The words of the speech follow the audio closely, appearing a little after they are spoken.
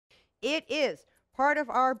It is part of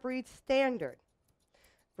our breed standard.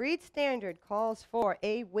 Breed standard calls for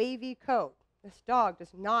a wavy coat. This dog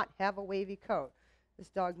does not have a wavy coat. This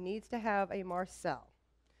dog needs to have a marcel.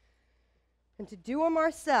 And to do a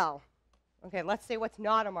marcel, okay, let's say what's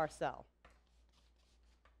not a marcel.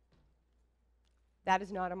 That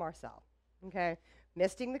is not a marcel, okay?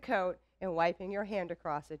 Misting the coat and wiping your hand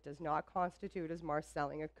across it does not constitute as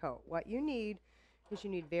marcelling a coat. What you need is you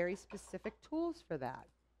need very specific tools for that.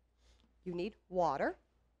 You need water.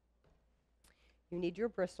 You need your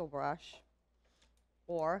bristle brush,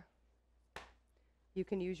 or you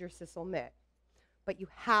can use your sisal mitt. But you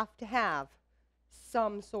have to have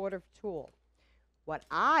some sort of tool. What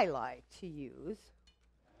I like to use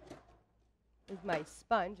is my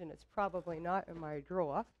sponge, and it's probably not in my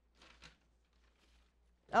drawer.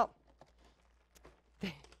 Oh.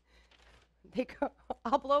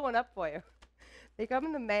 I'll blow one up for you. They come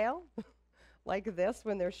in the mail like this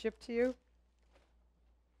when they're shipped to you.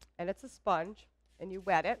 And it's a sponge, and you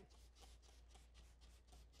wet it.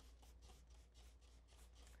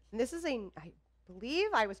 And this is I believe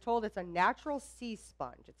I was told it's a natural sea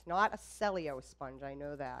sponge. It's not a cellulose sponge, I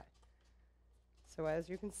know that. So as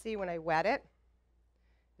you can see, when I wet it,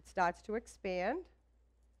 it starts to expand.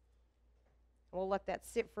 We'll let that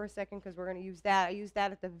sit for a second because we're going to use that. I use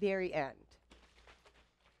that at the very end.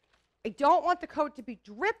 I don't want the coat to be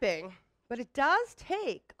dripping, but it does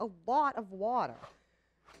take a lot of water.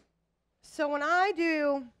 So when I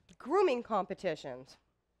do grooming competitions,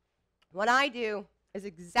 what I do is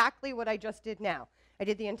exactly what I just did now. I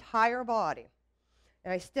did the entire body,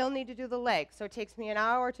 and I still need to do the legs, so it takes me an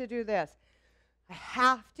hour to do this. I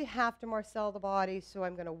have to marcel the body, so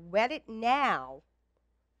I'm going to wet it now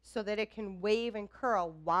so that it can wave and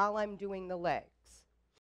curl while I'm doing the legs.